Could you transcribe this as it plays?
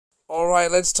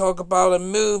Alright, let's talk about a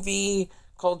movie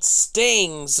called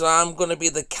Sting. So I'm gonna be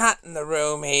the cat in the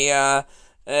room here,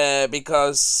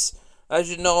 because,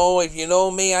 as you know, if you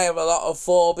know me, I have a lot of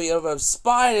phobia of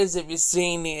spiders. If you've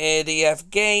seen the ADF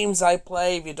games I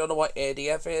play, if you don't know what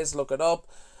ADF is, look it up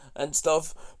and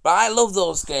stuff. But I love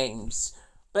those games.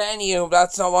 But anyway,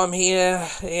 that's how I'm here.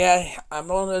 Yeah, I'm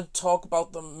gonna talk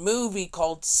about the movie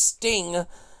called Sting,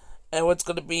 and what's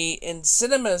gonna be in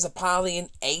cinemas apparently in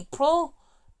April.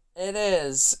 It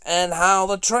is, and how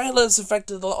the trailers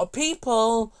affected a lot of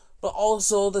people, but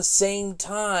also at the same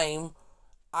time,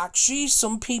 actually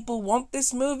some people want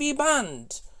this movie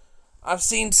banned. I've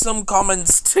seen some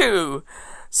comments too.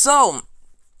 So,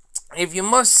 if you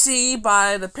must see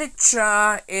by the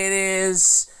picture, it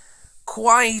is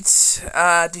quite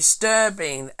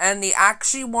disturbing, and they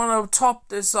actually want to top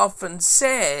this off and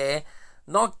say,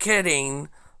 not kidding,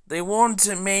 they want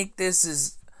to make this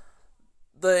as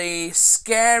the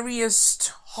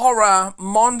scariest horror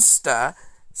monster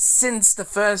since the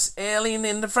first Alien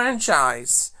in the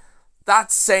franchise.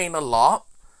 That's saying a lot.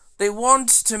 They want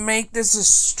to make this as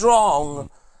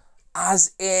strong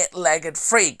as Eight-Legged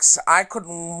Freaks. I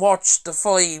couldn't watch the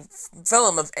fully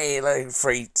film of Eight-Legged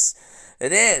Freaks.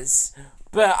 It is.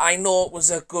 But I know it was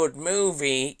a good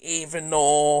movie, even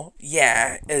though,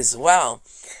 yeah, as well.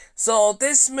 So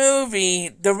this movie,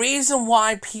 the reason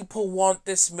why people want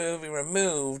this movie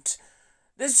removed,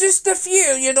 there's just a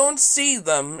few, you don't see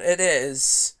them, it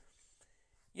is.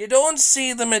 You don't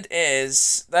see them, it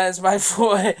is. There's my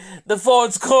the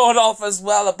phone's going off as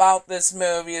well about this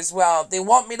movie as well. They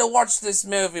want me to watch this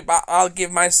movie, but I'll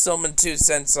give my sum and 2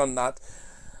 cents on that.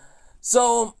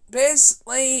 So,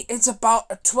 basically, it's about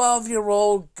a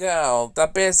 12-year-old girl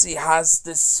that basically has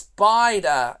this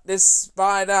spider.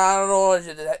 I don't know,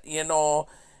 you know.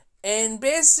 And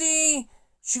basically,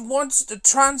 she wants to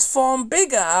transform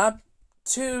bigger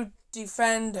to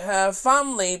defend her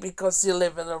family because they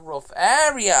live in a rough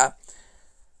area.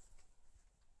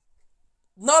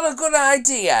 Not a good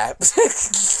idea.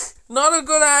 Not a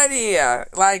good idea.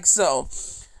 Like so.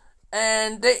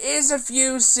 And there is a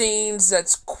few scenes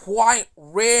that's quite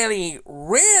really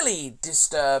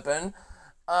disturbing.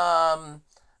 And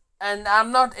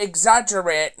I'm not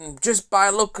exaggerating just by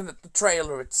looking at the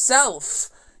trailer itself,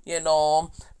 you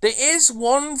know. There is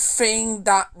one thing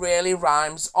that really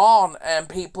rhymes on, and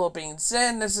people have been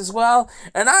saying this as well,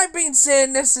 and I've been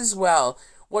saying this as well.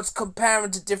 What's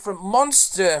comparing to different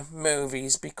monster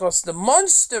movies, because the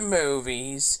monster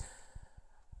movies,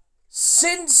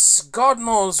 since God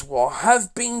knows what,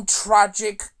 have been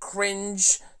tragic,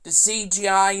 cringe. The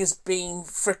CGI has been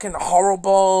freaking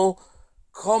horrible.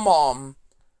 Come on.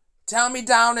 Tell me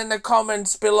down in the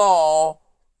comments below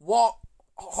what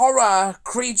horror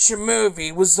creature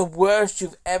movie was the worst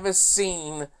you've ever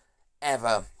seen,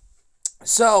 ever.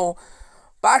 So,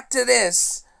 back to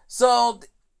this. So,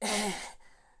 I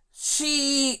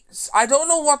don't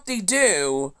know what they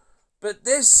do, but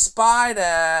this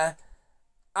spider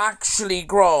actually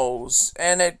grows,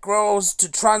 and it grows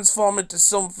to transform into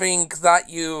something that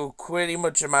you pretty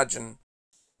much imagine.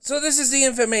 So this is the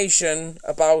information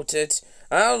about it.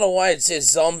 I don't know why it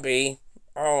says zombie.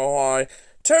 I don't know why.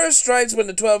 Terror strikes when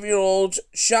the 12-year-old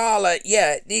Charlotte,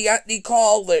 yeah, they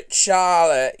call it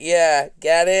Charlotte, yeah,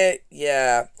 get it?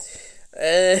 Yeah.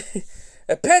 A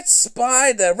pet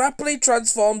spider rapidly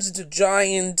transforms into a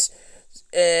giant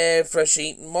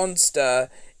flesh-eating monster.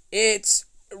 It's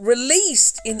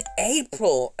released in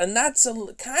April, and that's a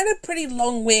kind of pretty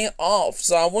long way off,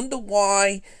 so I wonder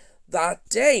why that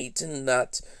date and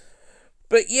that.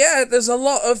 But yeah, there's a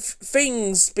lot of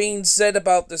things being said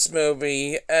about this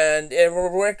movie, and I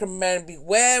would recommend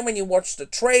beware when you watch the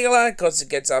trailer, because it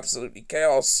gets absolutely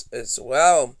chaos as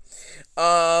well.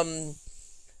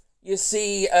 You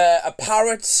see a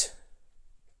parrot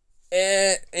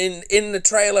in the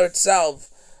trailer itself.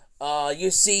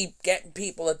 You see getting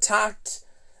people attacked.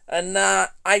 And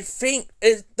I think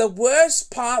the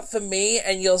worst part for me,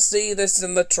 and you'll see this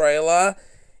in the trailer,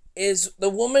 is the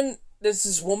woman. There's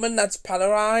this woman that's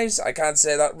paralyzed. I can't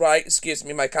say that right. Excuse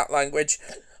me, my cat language.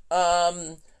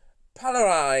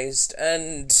 Paralyzed,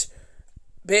 and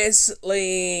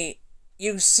basically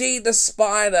you see the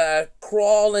spider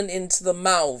crawling into the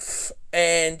mouth,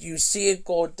 and you see it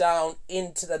go down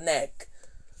into the neck.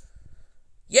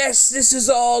 Yes, this is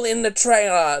all in the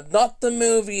trailer, not the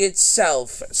movie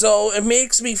itself. So it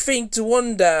makes me think to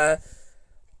wonder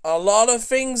a lot of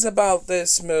things about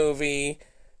this movie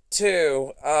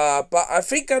too. But I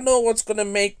think I know what's going to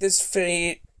make this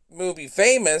movie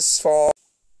famous for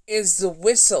is the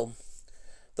whistle.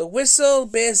 The whistle,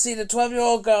 basically the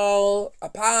 12-year-old girl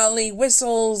apparently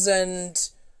whistles, and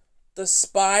the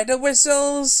spider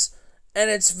whistles. and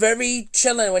it's very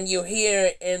chilling when you hear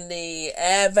it in the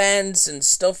air vents and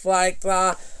stuff like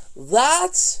that.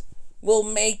 That will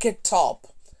make it top.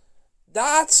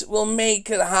 That will make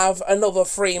it have another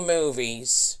 3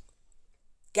 movies.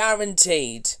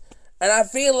 Guaranteed. And I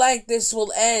feel like this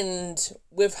will end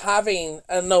with having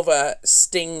another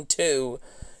Sting 2.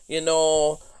 You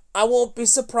know, I won't be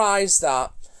surprised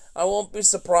that. I won't be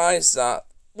surprised that.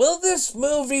 Will this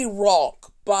movie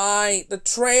rock? By the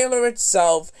trailer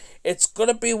itself, it's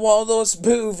gonna be one of those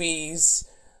movies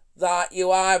that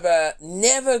you either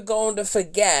never going to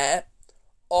forget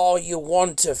or you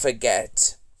want to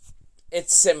forget.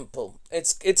 It's simple.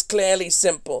 It's clearly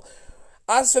simple.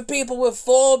 As for people with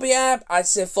phobia, I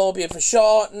say phobia for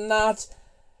short and that.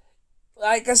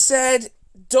 Like I said,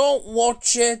 don't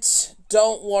watch it.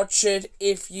 Don't watch it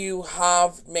if you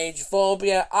have major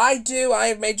phobia. I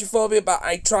have major phobia, but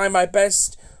I try my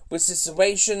best with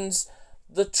situations.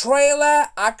 The trailer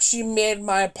actually made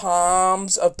my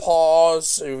palms of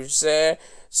paws,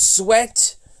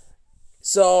 sweat.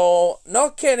 So,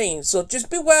 not kidding. So, just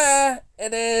beware.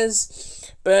 It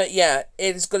is. But, yeah,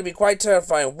 it is going to be quite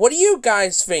terrifying. What do you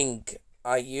guys think?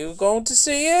 Are you going to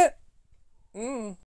see it?